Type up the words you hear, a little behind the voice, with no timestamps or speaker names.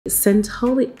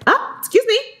Centifolia.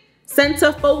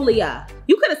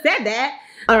 You could have said that.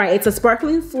 All right, it's a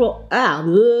sparkling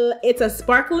it's a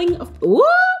sparkling, ooh,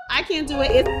 I can't do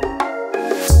it.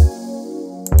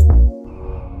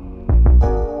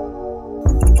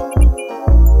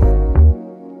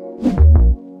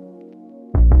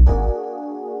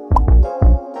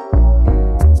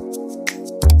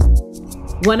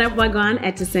 What up, Wagwan?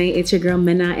 It's your girl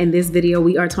Mena. In this video,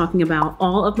 we are talking about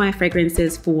all of my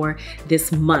fragrances for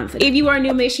this month. If you are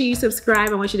new, make sure you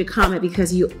subscribe. I want you to comment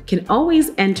because you can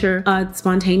always enter a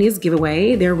spontaneous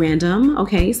giveaway. They're random,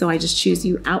 okay? So I just choose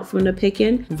you out from the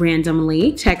picking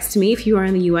randomly. Text me if you are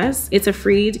in the US. It's a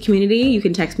free community. You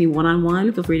can text me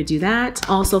one-on-one. Feel free to do that.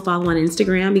 Also follow on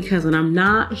Instagram because when I'm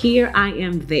not here, I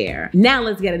am there. Now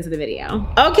let's get into the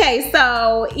video. Okay,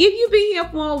 so if you've been here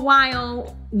for a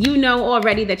while, you know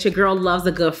already that your girl loves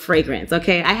a good fragrance,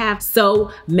 okay? I have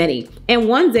so many. And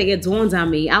one day it dawned on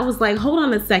me, I was like, hold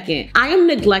on a second. I am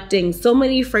neglecting so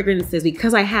many fragrances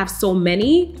because I have so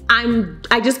many.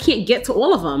 I just can't get to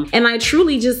all of them. And I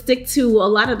truly just stick to a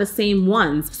lot of the same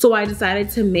ones. So I decided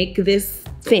to make this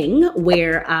thing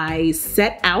where I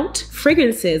set out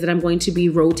fragrances that I'm going to be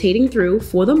rotating through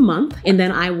for the month, and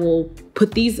then I will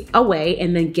put these away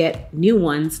and then get new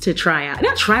ones to try out.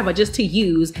 Not try, but just to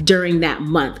use during that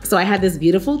month. So I have this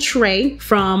beautiful tray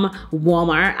from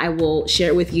Walmart. I will share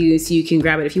it with you so you can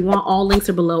grab it if you want. All links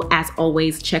are below. As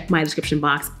always, check my description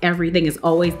box. Everything is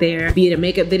always there, be it a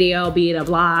makeup video, be it a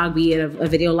vlog, be it a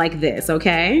video like this,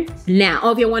 okay?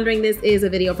 Now, if you're wondering, this is a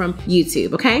video from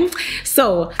YouTube, okay?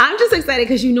 So I'm just excited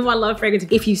because you know I love fragrances.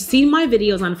 If you've seen my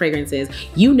videos on fragrances,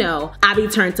 you know I be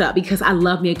turned up because I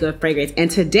love me a good fragrance.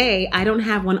 And today, I don't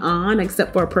have one on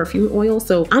except for a perfume oil.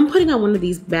 So I'm putting on one of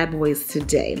these bad boys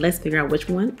today. Let's figure out which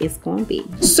one it's gonna be.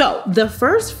 So the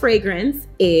first fragrance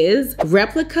is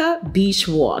Replica Beach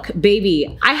Walk.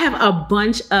 Baby, I have a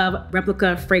bunch of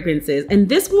Replica fragrances, and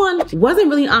this one wasn't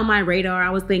really on my radar.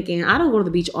 I was thinking, I don't go to the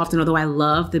beach often, although I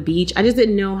love the beach. I just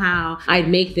didn't know how I'd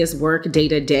make this work day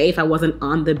to day if I wasn't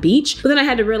on the beach. But then I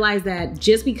had to realize that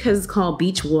just because it's called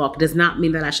Beach Walk does not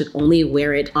mean that I should only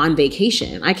wear it on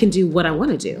vacation. I can do what I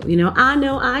wanna do, you know? I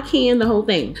know I can, the whole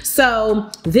thing.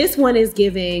 So this one is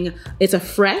giving, it's a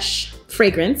fresh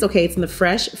fragrance, okay? It's in the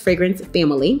fresh fragrance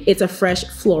family. It's a fresh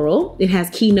floral. It has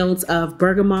key notes of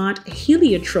bergamot,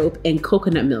 heliotrope, and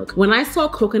coconut milk. When I saw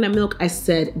coconut milk, I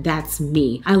said, that's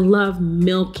me. I love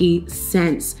milky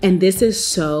scents. And this is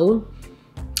so,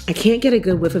 I can't get a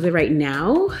good whiff of it right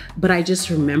now, but I just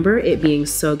remember it being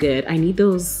so good. I need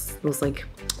those like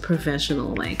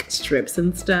professional like strips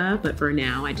and stuff, but for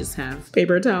now I just have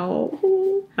paper towel.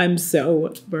 Ooh, I'm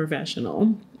so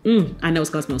professional. I know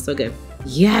it's gonna smell so good.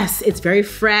 Yes, it's very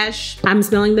fresh. I'm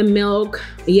smelling the milk.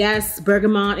 Yes,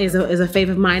 bergamot is a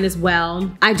favorite of mine as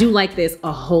well. I do like this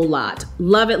a whole lot.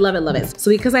 Love it, love it, love it.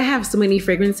 So because I have so many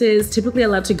fragrances, typically I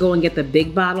love to go and get the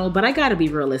big bottle, but I gotta be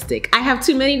realistic. I have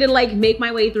too many to like make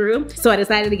my way through. So I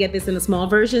decided to get this in a small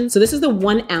version. So this is the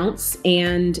 1 ounce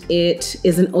and it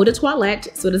is an eau de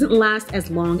toilette. So it doesn't last as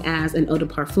long as an eau de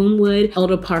parfum would. Eau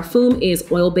de parfum is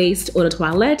oil-based, eau de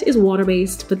toilette is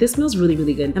water-based, but this smells really,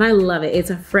 really good. And I love it. It's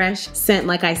a fresh scent,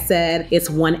 like I said. It's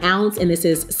 1 ounce and this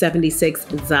is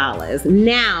 $76.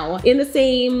 Now, in the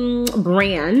same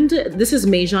brand, this is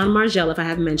Maison Margiela, if I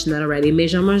haven't mentioned that already.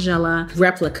 Maison Margiela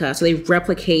Replica. So they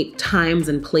replicate times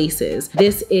and places.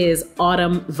 This is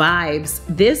Autumn Vibes.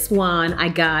 This one I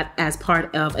got as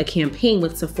part of a campaign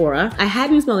with Sephora. I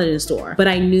hadn't smelled it in a store, but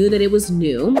I knew that it was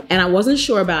new and I wasn't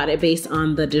sure about it based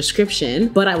on the description,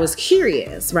 but I was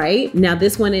curious, right? Now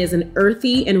this one is an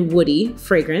earthy and woody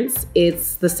fragrance.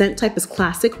 The scent type is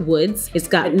classic woods. It's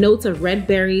got notes of red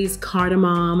berries,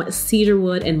 cardamom,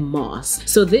 cedarwood, and moss.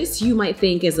 So this you might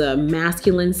think is a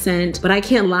masculine scent, but I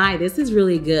can't lie, this is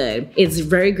really good. It's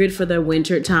very good for the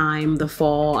winter time, the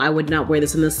fall. I would not wear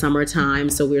this in the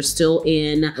summertime, so we're still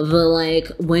in the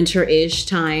like winter-ish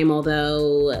time,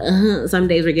 although some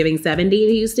days we're giving 70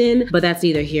 in Houston, but that's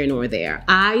neither here nor there.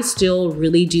 I still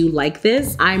really do like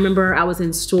this. I remember I was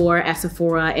in store at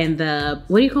Sephora and the,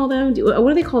 what do you call them? What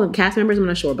do they call them? Cast members? I'm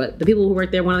not sure, but the people who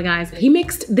work there, one of the guys, he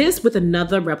mixed this with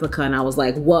another replica and I was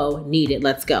like, whoa, need it,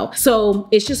 let's go. So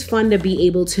it's just fun to be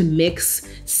able to mix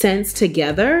scents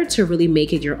together to really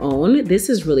make it your own. This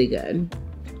is really good.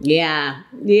 Yeah.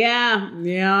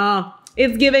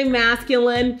 It's giving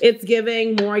masculine, it's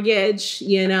giving mortgage,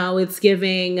 you know, it's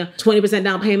giving 20%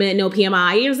 down payment, no PMI, you know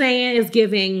what I'm saying?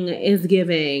 It's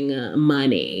giving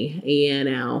money, you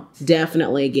know,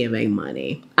 definitely giving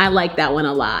money. I like that one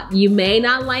a lot. You may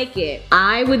not like it.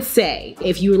 I would say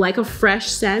if you like a fresh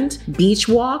scent, Beach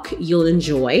Walk, you'll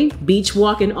enjoy. Beach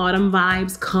Walk and Autumn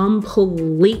Vibes,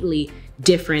 completely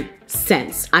different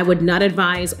scents. I would not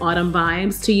advise autumn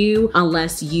vibes to you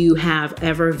unless you have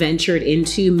ever ventured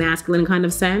into masculine kind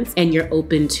of scents and you're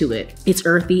open to it. It's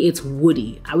earthy, it's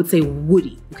woody. I would say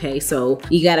woody, okay? So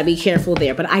you gotta be careful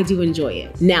there, but I do enjoy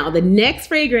it. Now, the next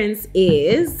fragrance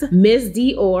is Miss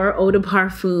Dior Eau de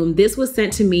Parfum. This was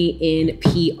sent to me in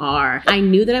PR. I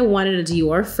knew that I wanted a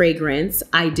Dior fragrance.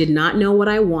 I did not know what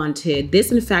I wanted.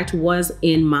 This, in fact, was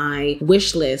in my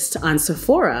wish list on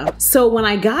Sephora. So when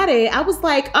I got it, I was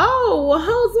like, oh,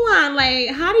 hold on, like,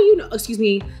 how do you know? Excuse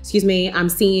me, I'm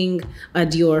seeing a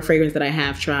Dior fragrance that I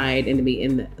have tried in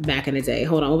the back in the day.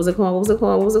 Hold on, what was it called?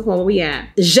 Where we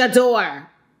at? J'adore.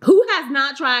 Who has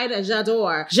not tried a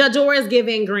J'adore? J'adore is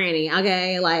giving granny,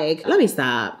 okay? Like, let me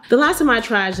stop. The last time I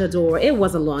tried J'adore, it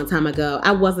was a long time ago.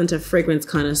 I wasn't a fragrance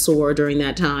connoisseur during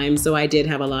that time, so I did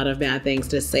have a lot of bad things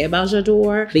to say about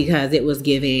J'adore because it was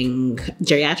giving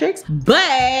geriatrics.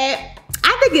 But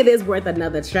I think it is worth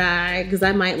another try because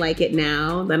I might like it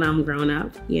now that I'm grown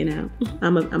up, you know?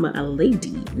 I'm a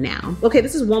lady now. Okay,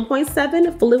 this is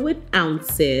 1.7 fluid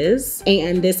ounces,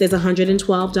 and this is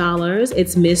 $112.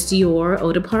 It's Miss Dior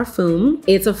Eau de Parfum.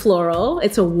 It's a floral.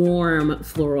 It's a warm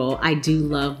floral. I do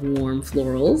love warm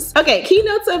florals. Okay,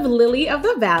 keynotes of Lily of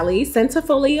the Valley,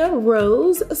 Centifolia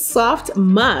Rose, Soft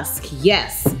Musk.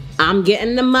 Yes, I'm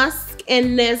getting the musk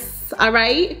in this, all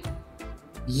right?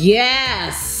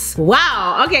 Yes.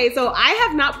 Wow. Okay, so I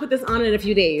have not put this on in a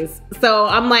few days. So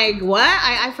I'm like, what?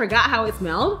 I forgot how it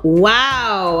smelled.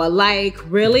 Wow, like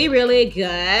really, really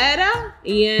good,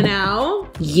 you know?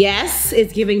 Yes,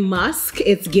 it's giving musk.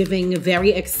 It's giving very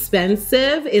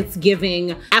expensive. It's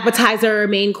giving appetizer,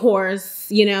 main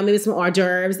course, you know, maybe some hors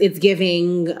d'oeuvres. It's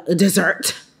giving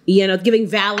dessert, you know, it's giving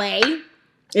valet.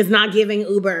 It's not giving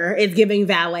Uber, it's giving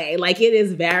valet. Like, it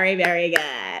is very, very good.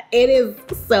 It is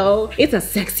it's a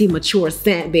sexy, mature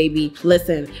scent, baby.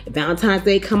 Listen, Valentine's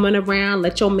Day coming around,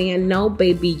 let your man know,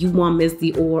 baby, you want Miss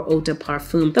Dior Eau de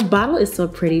Parfum. The bottle is so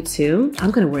pretty too.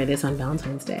 I'm gonna wear this on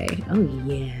Valentine's Day. Oh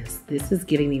yes, this is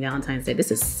giving me Valentine's Day. This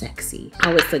is sexy.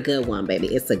 Oh, it's a good one, baby,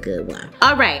 it's a good one.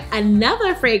 All right,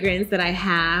 another fragrance that I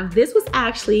have, this was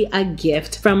actually a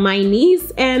gift from my niece,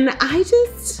 and I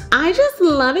just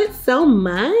love it so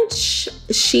much.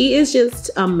 She is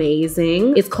just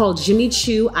amazing. It's called Jimmy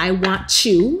Choo I Want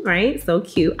You, right? So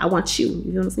cute. I want you.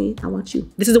 You know what I'm saying? I want you.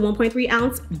 This is a 1.3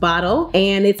 ounce bottle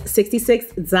and it's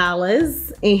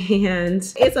 $66.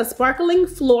 And it's a sparkling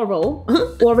floral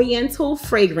oriental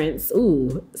fragrance.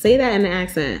 Ooh, say that in an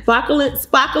accent.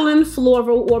 Sparkling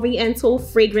floral oriental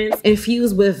fragrance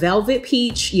infused with velvet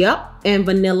peach. Yep. And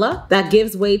vanilla that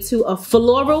gives way to a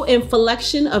floral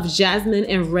inflection of jasmine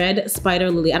and red spider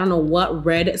lily. I don't know what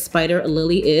red spider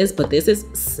lily is, but this is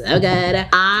so good.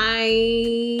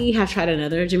 I have tried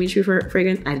another Jimmy Choo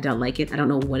fragrance. I don't like it. I don't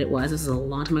know what it was. This is a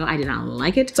long time ago. I did not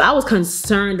like it. So I was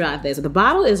concerned about this. The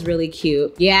bottle is really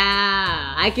cute.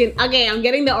 Yeah, okay, I'm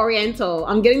getting the oriental.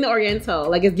 I'm getting the oriental.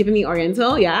 Like, it's giving me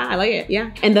oriental. Yeah, I like it.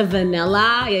 Yeah. And the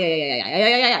vanilla.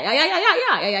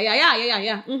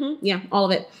 Yeah, all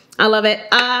of it. I love it.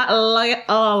 I like it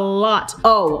a lot.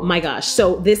 Oh my gosh.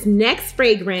 So this next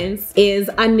fragrance is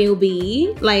a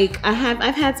newbie. Like,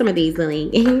 I've had some of these, Lily.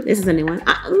 This is a new one.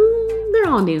 They're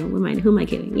all new. Who am I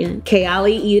kidding? Yeah.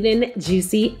 KAYALI Eden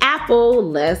Juicy Apple.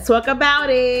 Let's talk about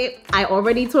it. I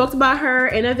already talked about her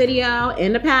in a video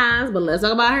in the past, but let's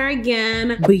talk about her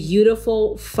again.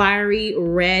 Beautiful, fiery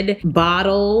red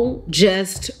bottle.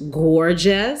 Just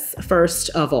gorgeous, first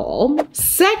of all.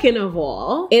 Second of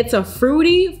all, it's a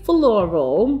fruity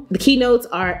floral. The keynotes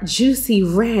are juicy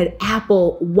red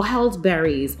apple, wild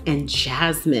berries, and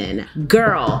jasmine.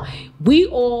 Girl, we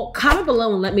all comment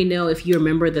below and let me know if you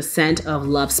remember the scent of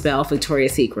Love Spell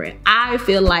Victoria's Secret. I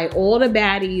feel like all the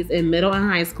baddies in middle and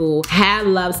high school had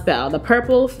Love Spell. The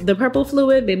purple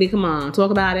fluid, baby, come on, talk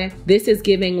about it. This is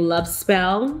giving Love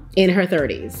Spell in her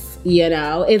 30s. You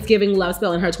know, it's giving Love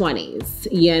Spell in her 20s.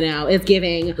 You know, it's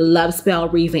giving Love Spell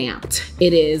revamped.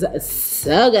 It is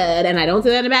so good, and I don't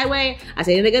say that in a bad way. I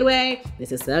say it in a good way.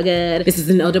 This is so good. This is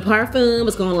an eau de parfum.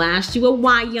 It's gonna last you a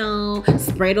while.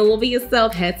 Spray it all over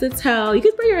yourself, head to toe. You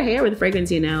can spray your hair with fragrance,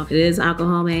 you know. It is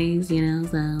alcohol based, you know,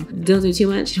 so don't do too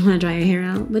much. You don't wanna dry your hair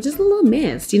out, but just a little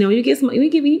mist. You know, when you give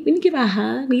a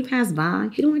hug, when you pass by,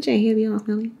 you don't want your hair to be all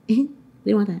smelly. We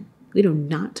don't want that. We do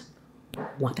not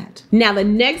want that. Now the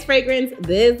next fragrance,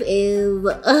 this is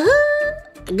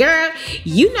girl,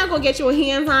 you're not gonna get your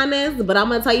hands on this, but I'm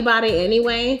gonna tell you about it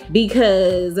anyway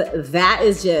because that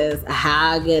is just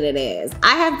how good it is.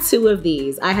 I have two of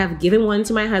these. I have given one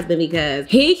to my husband because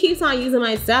he keeps on using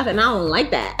my stuff and I don't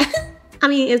like that. I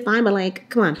mean, it's fine, but like,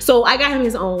 come on. So I got him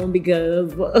his own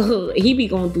because he be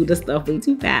going through this stuff way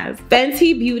too fast.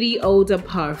 Fenty Beauty Eau de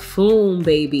Parfum,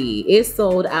 baby. It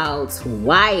sold out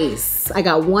twice. I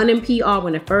got one in PR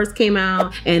when it first came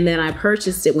out, and then I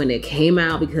purchased it when it came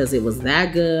out because it was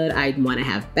that good. I want to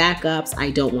have backups. I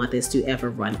don't want this to ever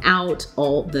run out.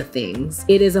 All the things.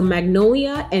 It is a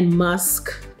magnolia and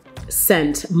musk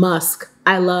scent. Musk.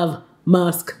 I love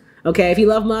musk. Okay, if you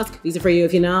love musk, these are for you.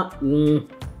 If you're not,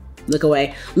 look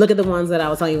away. Look at the ones that I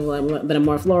was telling you that are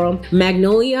more floral.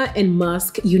 Magnolia and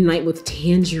musk unite with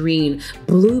tangerine,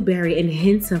 blueberry, and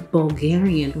hints of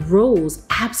Bulgarian rose,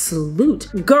 absolute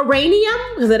geranium,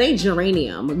 because it ain't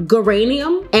geranium,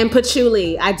 geranium, and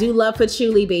patchouli. I do love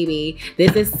patchouli, baby.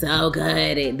 This is so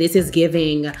good. This is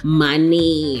giving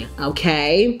money,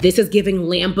 okay? This is giving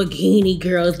Lamborghini,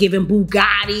 girl. It's giving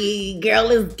Bugatti, girl.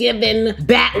 It's giving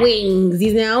bat wings,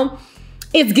 you know?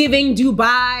 It's giving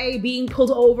Dubai being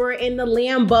pulled over in the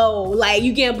Lambo. Like,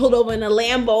 you getting pulled over in a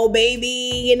Lambo, baby.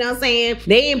 You know what I'm saying?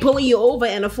 They ain't pulling you over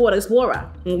in a Ford Explorer,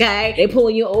 okay? They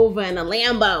pulling you over in a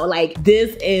Lambo. Like,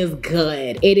 this is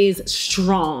good. It is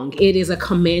strong. It is a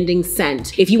commanding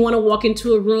scent. If you want to walk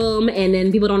into a room and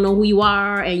then people don't know who you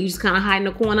are and you just kind of hide in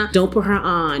the corner, don't put her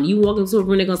on. You walk into a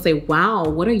room, they're gonna say, wow,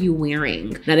 what are you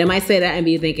wearing? Now, they might say that and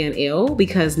be thinking, ew,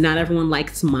 because not everyone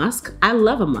likes musk. I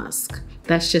love a musk.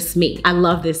 That's just me. I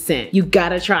love this scent. You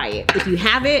gotta try it. If you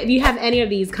have it, if you have any of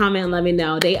these, comment and let me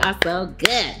know. They are so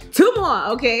good. Two more,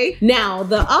 okay? Now,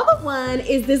 the other one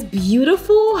is this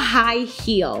beautiful high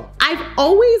heel. I've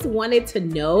always wanted to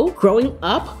know, growing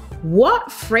up,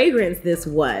 what fragrance this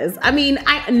was. I mean,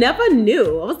 I never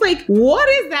knew. I was like, what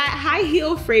is that high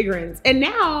heel fragrance? And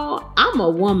now I'm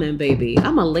a woman, baby.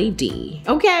 I'm a lady.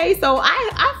 Okay, so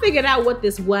I figured out what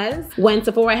this was when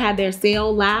Sephora had their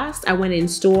sale last. I went in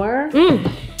store.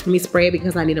 Let me spray it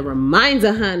because I need a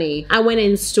reminder, honey. I went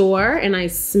in store and I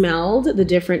smelled the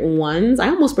different ones. I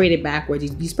almost sprayed it backwards.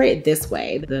 You spray it this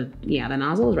way. The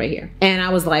nozzle is right here. And I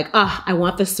was like, oh, I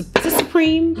want this. Is it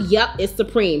Supreme? Yep, it's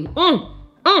Supreme.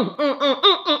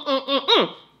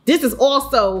 This is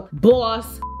also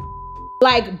Boss,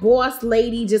 like Boss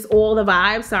Lady, just all the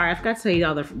vibes. Sorry, I forgot to tell you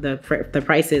all the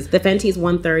prices. The Fenty is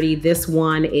 $130. This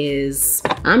one is,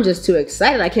 I'm just too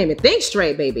excited. I can't even think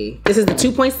straight, baby. This is the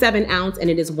 2.7 ounce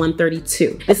and it is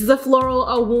 $132. This is a floral,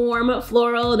 a warm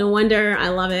floral. No wonder I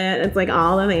love it. It's like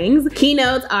all the things.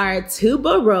 Keynotes are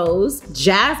tuberose,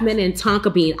 jasmine, and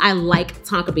tonka bean. I like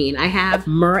tonka bean. I have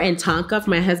myrrh and tonka for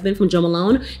my husband from Joe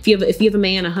Malone. If you have a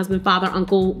man, a husband, father,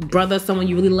 uncle, brother, someone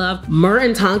you really love, myrrh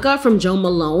and tonka from Joe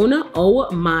Malone. Oh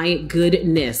my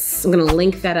goodness. I'm gonna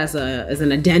link that as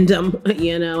an addendum,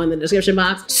 you know, in the description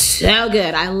box. So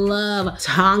good. I love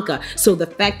tonka. So the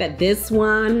fact that this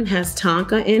one has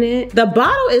tonka in it, the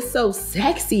bottle is so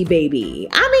sexy, baby.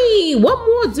 I mean, what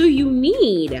more do you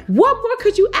need? What more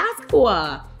could you ask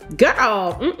for?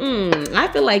 Girl, I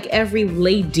feel like every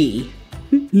lady,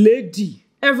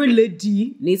 every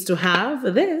lady needs to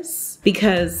have this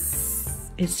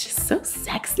because it's just so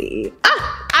sexy.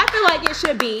 I feel like it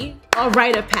should be a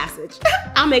rite of passage.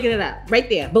 I'm making it up right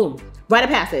there. Boom. Rite of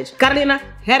passage. Catalina,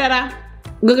 Herrera,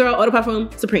 Good Girl, Eau de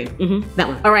Parfum, Supreme. That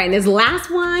one. All right, and this last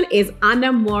one is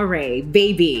Amore,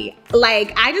 baby.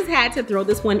 Like, I just had to throw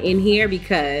this one in here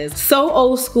because so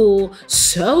old school,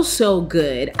 so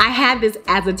good. I had this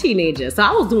as a teenager, so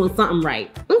I was doing something right.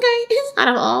 Okay, out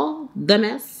of all the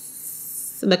mess,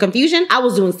 the confusion, I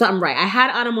was doing something right. I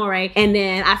had Amore and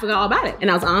then I forgot all about it.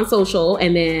 And I was on social,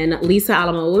 and then Lisa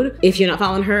Alamode, if you're not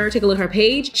following her, take a look at her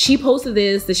page. She posted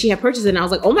this that she had purchased it and I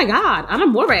was like, oh my God,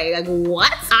 Amore, like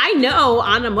what? I know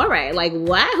Amore, like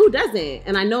what? Who doesn't?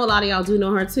 And I know a lot of y'all do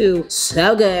know her too.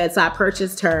 So good, so I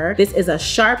purchased her. This is a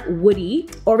sharp woody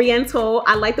Oriental.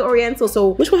 I like the Oriental, so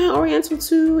which one had Oriental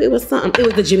too? It was something, it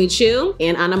was the Jimmy Choo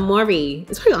and Amore.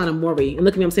 It's probably Amore, and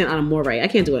look at me, I'm saying Amore. I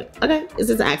can't do it, okay? It's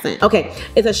just an accent. Okay.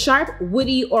 It's a sharp,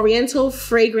 woody, oriental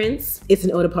fragrance. It's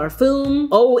an eau de parfum.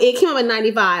 Oh, it came out at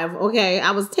 95. Okay,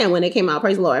 I was 10 when it came out,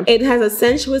 praise the Lord. It has a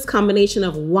sensuous combination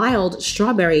of wild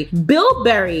strawberry,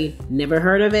 bilberry, never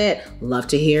heard of it, love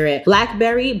to hear it,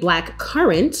 blackberry, black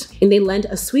currant, and they lend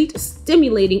a sweet,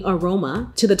 stimulating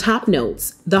aroma to the top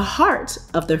notes. The heart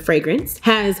of the fragrance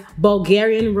has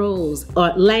Bulgarian rose,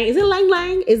 or lang, is it lang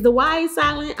lang? Is the Y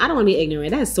silent? I don't want to be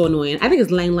ignorant, that is so annoying. I think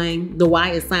it's lang lang, the Y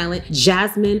is silent.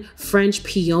 Jasmine, French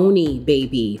peony,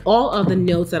 baby. All of the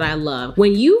notes that I love.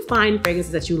 When you find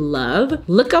fragrances that you love,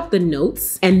 look up the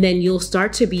notes and then you'll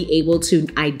start to be able to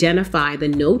identify the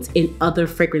notes in other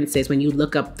fragrances when you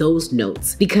look up those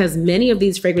notes. Because many of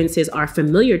these fragrances are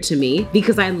familiar to me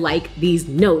because I like these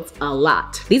notes a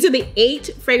lot. These are the 8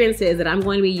 fragrances that I'm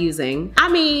going to be using. I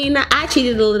mean, I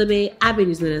cheated a little bit. I've been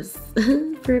using this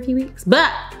for a few weeks,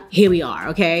 but here we are,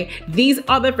 okay? These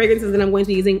are the fragrances that I'm going to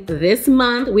be using this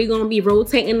month. We're gonna be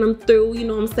rotating them through, you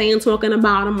know what I'm saying, talking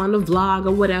about them on the vlog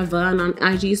or whatever, and on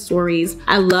IG stories.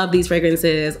 I love these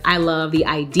fragrances. I love the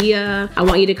idea. I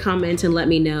want you to comment and let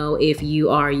me know if you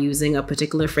are using a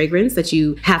particular fragrance that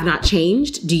you have not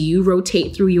changed. Do you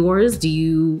rotate through yours?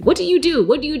 What do you do?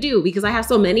 What do you do? Because I have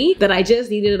so many that I just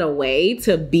needed a way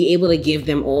to be able to give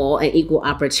them all an equal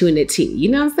opportunity. You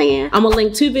know what I'm saying? I'm gonna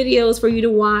link 2 videos for you to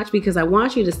watch because I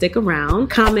want you to stick around,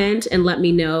 comment, and let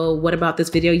me know what about this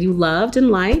video you loved and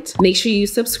liked. Make sure you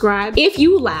subscribe. If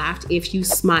you laughed, if you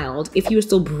smiled, if you were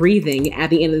still breathing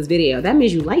at the end of this video, that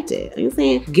means you liked it. You know what I'm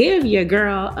saying? Give your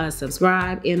girl a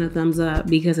subscribe and a thumbs up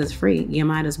because it's free. You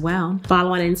might as well.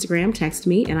 Follow on Instagram, text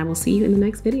me, and I will see you in the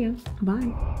next video.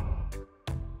 Bye.